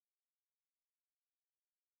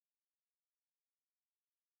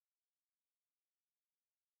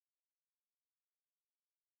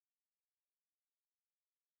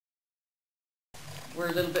We're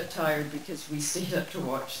a little bit tired because we stayed up to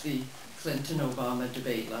watch the Clinton-Obama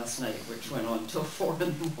debate last night, which went on till 4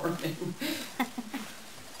 in the morning.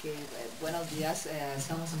 Buenos días,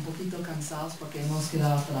 estamos un poquito cansados porque hemos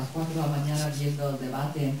quedado hasta las 4 de la mañana viendo el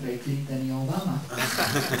debate entre Clinton y Obama.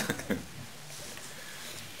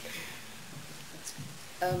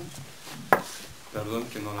 Perdón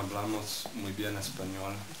que no hablamos muy bien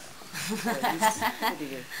español.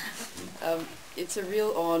 It's a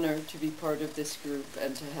real honor to be part of this group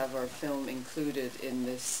and to have our film included in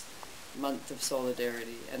this month of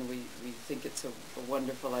solidarity, and we think it's a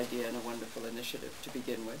wonderful idea and a wonderful initiative to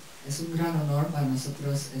begin with. Es un gran honor para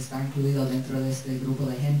nosotros estar incluido dentro de este grupo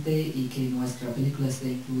de gente y que nuestra película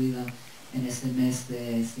esté incluida en este mes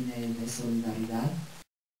de cine de solidaridad.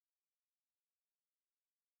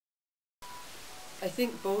 I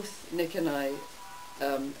think both Nick and I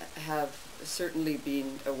have certainly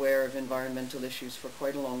been aware of environmental issues for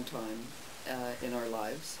quite a long time in our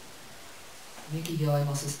lives. Nick y yo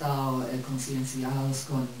hemos estado concienciados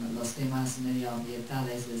con los temas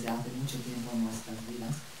medioambientales desde hace mucho tiempo en nuestras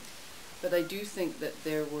vidas. But I do think that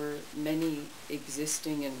there were many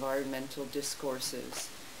existing environmental discourses,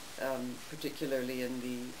 particularly in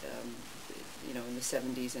the in the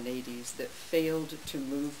 70s and 80s, that failed to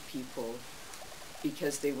move people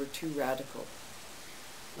because they were too radical.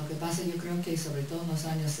 Lo que pasa, yo creo que sobre todo en los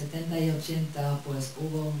años 70 y 80 pues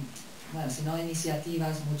hubo, bueno, si no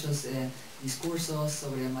iniciativas, muchos discursos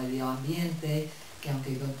sobre el medio ambiente que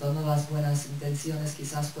aunque con todas las buenas intenciones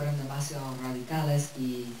quizás fueron demasiado radicales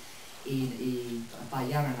y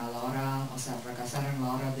fallaron a la hora, o sea, fracasaron a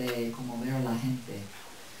la hora de conmover a la gente.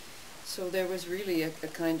 So there was really a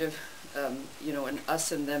kind of, an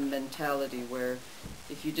us and them mentality where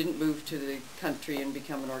if you didn't move to the country and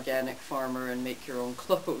become an organic farmer and make your own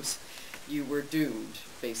clothes, you were doomed,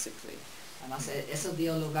 basically. Además, eso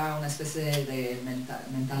dio lugar a una especie de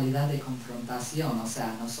mentalidad de confrontación, o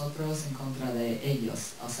sea, nosotros en contra de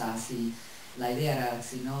ellos. O sea, si la idea era,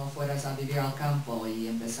 si no fueras a vivir al campo y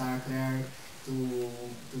empezar a crear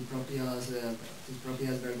tus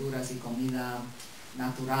propias verduras y comida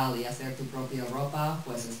natural y hacer tu propia ropa,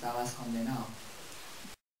 pues estabas condenado.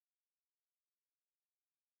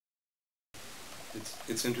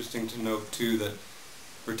 It's interesting to note too that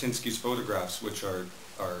Bertinsky's photographs, which are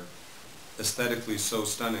aesthetically so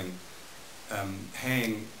stunning,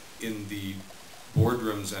 hang in the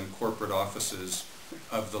boardrooms and corporate offices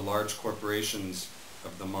of the large corporations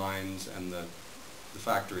of the mines and the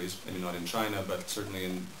factories, maybe not in China, but certainly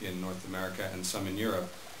in North America and some in Europe,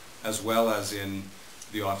 as well as in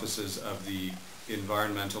the offices of the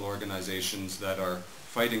environmental organizations that are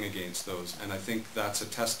fighting against those. And I think that's a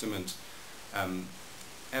testament, and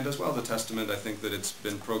as well the testament, I think, that it's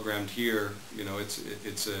been programmed here. You know, it's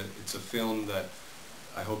a film that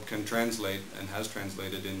I hope can translate and has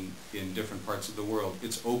translated in different parts of the world.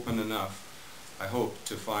 It's open enough, I hope,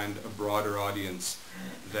 to find a broader audience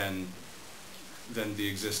than the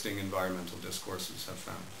existing environmental discourses have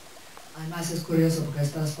found. Además es curioso porque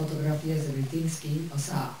estas fotografías de Bertinsky, o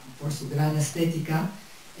sea, por su gran estética,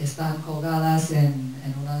 están colgadas en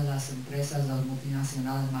una de las empresas, las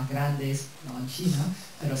multinacionales más grandes, no en China,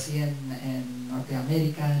 pero sí en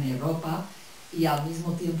Norteamérica, en Europa, y al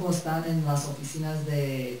mismo tiempo están en las oficinas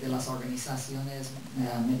de las organizaciones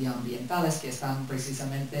medioambientales que están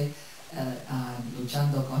precisamente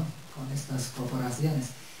luchando con estas corporaciones.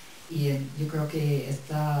 Y yo creo que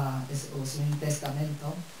esta es un testamento,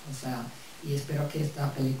 o sea, y espero que esta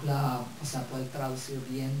película, o sea, pueda traducir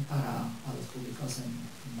bien para los públicos en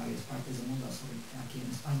varias partes del mundo, sobre aquí en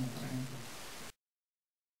España, por ejemplo.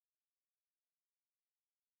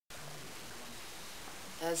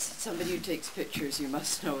 As somebody who takes pictures, you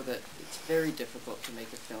must know that it's very difficult to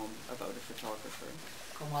make a film about a photographer.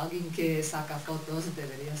 Como alguien que saca fotos,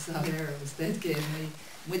 debería saber usted que es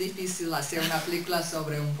muy difícil hacer una película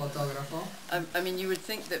sobre un fotógrafo. I mean, you would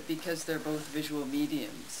think that because they're both visual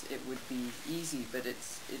mediums, it would be easy, but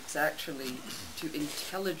it's actually to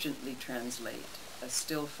intelligently translate a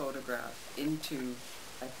still photograph into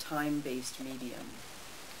a time-based medium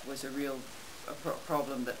was a real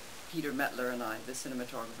problem that Peter Mettler and I, the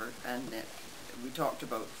cinematographer, and Nick, we talked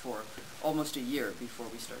about for almost a year before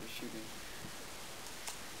we started shooting.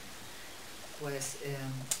 Pues,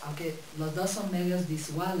 aunque los dos son medios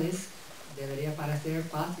visuales, debería parecer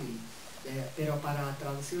fácil, pero para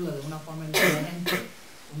traducirlo de una forma inteligente,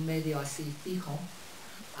 un medio así fijo,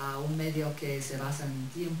 a un medio que se basa en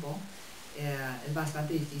tiempo, es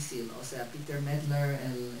bastante difícil. O sea, Peter Mettler,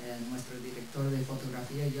 nuestro director de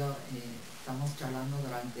fotografía, y yo estamos charlando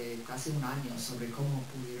durante casi un año sobre cómo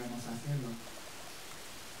pudiéramos hacerlo.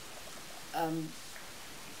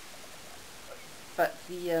 But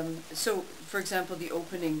so, for example, the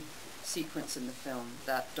opening sequence in the film,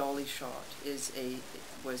 that dolly shot,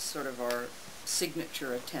 was sort of our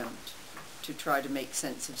signature attempt to try to make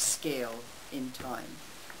sense of scale in time.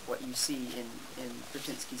 What you see in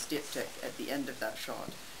Brzezinski's diptych at the end of that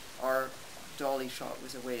shot, our dolly shot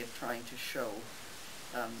was a way of trying to show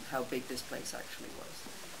how big this place actually was.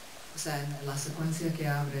 O sea, en la secuencia que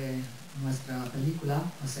abre nuestra película,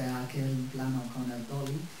 o sea, aquel plano con el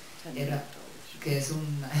dolly, que es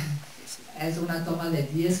una toma de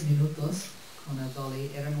 10 minutos con el dolly,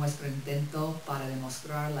 era nuestro intento para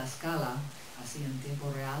demostrar la escala, así en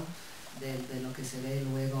tiempo real, de lo que se ve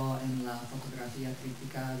luego en la fotografía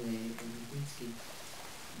crítica de Brzezinski,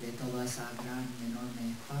 de toda esa gran,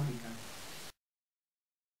 enorme fábrica.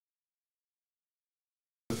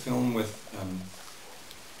 A film with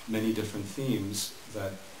many different themes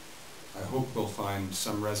that I hope will find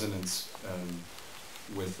some resonance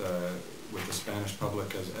with the Spanish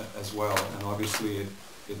public as well. And obviously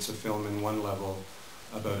it's a film in one level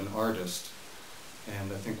about an artist.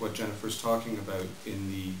 And I think what Jennifer's talking about,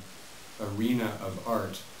 in the arena of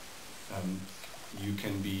art, you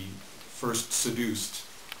can be first seduced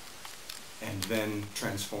and then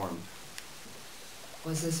transformed.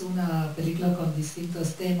 Pues es una película con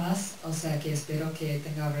distintos temas, o sea que espero que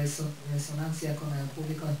tenga resonancia con el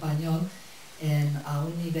público español a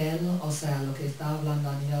un nivel, o sea, lo que está hablando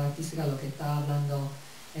a nivel artístico, lo que está hablando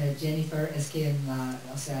Jennifer, es que en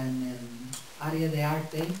el área de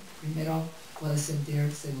arte, primero puedes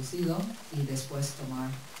sentir seducido y después tomar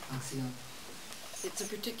acción. It's a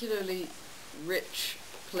particularly rich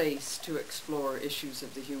place to explore issues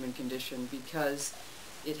of the human condition because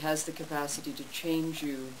it has the capacity to change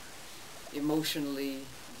you emotionally,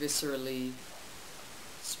 viscerally,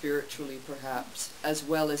 spiritually perhaps, as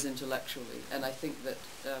well as intellectually. And I think that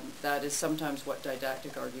that is sometimes what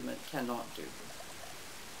didactic argument cannot do.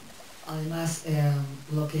 Además,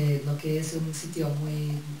 lo que es un sitio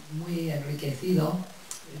muy enriquecido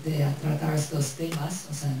de tratar estos temas,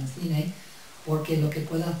 o sea, en el cine, porque lo que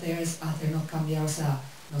puede hacer es hacernos cambiar, o sea,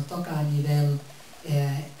 nos toca a nivel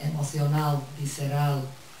emocional, visceral,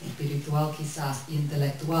 espiritual quizás,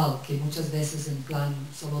 intelectual, que muchas veces en plan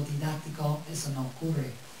solo didáctico eso no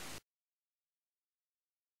ocurre.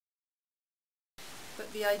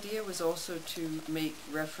 But the idea was also to make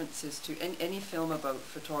references to any film about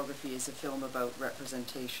photography is a film about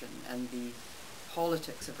representation and the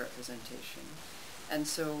politics of representation. And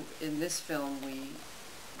so in this film we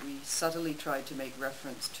subtly tried to make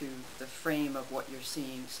reference to the frame of what you're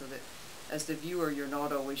seeing so that as the viewer you're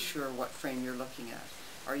not always sure what frame you're looking at.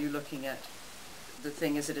 Are you looking at the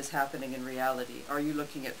thing as it is happening in reality? Are you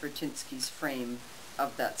looking at Brzezinski's frame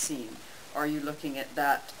of that scene? Are you looking at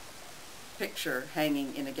that picture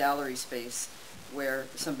hanging in a gallery space where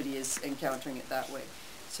somebody is encountering it that way?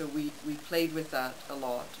 So we played with that a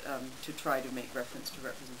lot to try to make reference to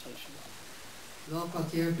representation. Luego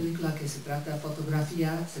cualquier película que se trata de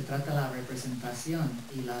fotografía, se trata de la representación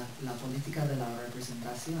y la política de la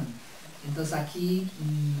representación. Entonces aquí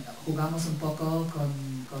jugamos un poco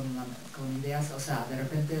con ideas, o sea, de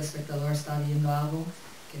repente el espectador está viendo algo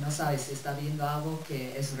que no sabe si está viendo algo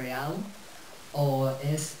que es real o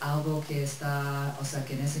es algo que está, o sea,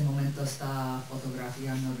 que en ese momento está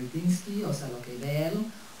fotografiando Brzezinski, o sea, lo que ve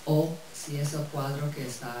él, o si es el cuadro que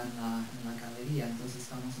está en la galería. Entonces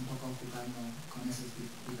estamos un poco jugando con esas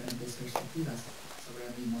diferentes perspectivas sobre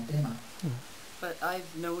el mismo tema. But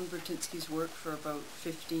I've known Brzezinski's work for about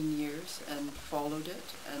 15 years and followed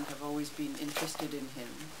it and have always been interested in him.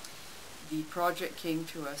 The project came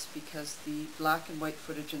to us because the black and white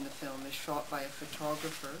footage in the film is shot by a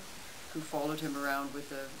photographer who followed him around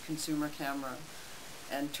with a consumer camera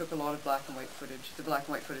and took a lot of black and white footage, the black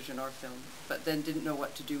and white footage in our film, but then didn't know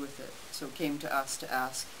what to do with it. So came to us to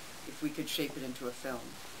ask if we could shape it into a film,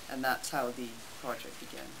 and that's how the project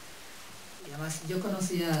began. Y además yo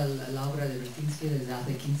conocía la obra de Brzezinski desde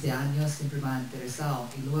hace 15 años, siempre me ha interesado.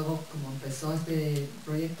 Y luego como empezó este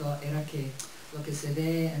proyecto era que lo que se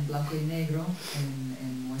ve en blanco y negro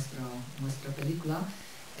en nuestra película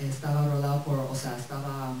estaba rodado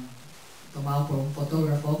estaba tomado por un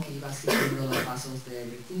fotógrafo que iba siguiendo los pasos de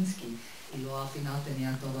Brzezinski. Y luego al final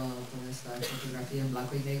tenía toda esta fotografía en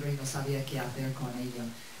blanco y negro y no sabía qué hacer con ello.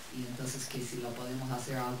 Y entonces que si lo podemos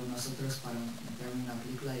hacer algo nosotros para meter en una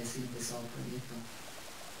película y así empezó el proyecto.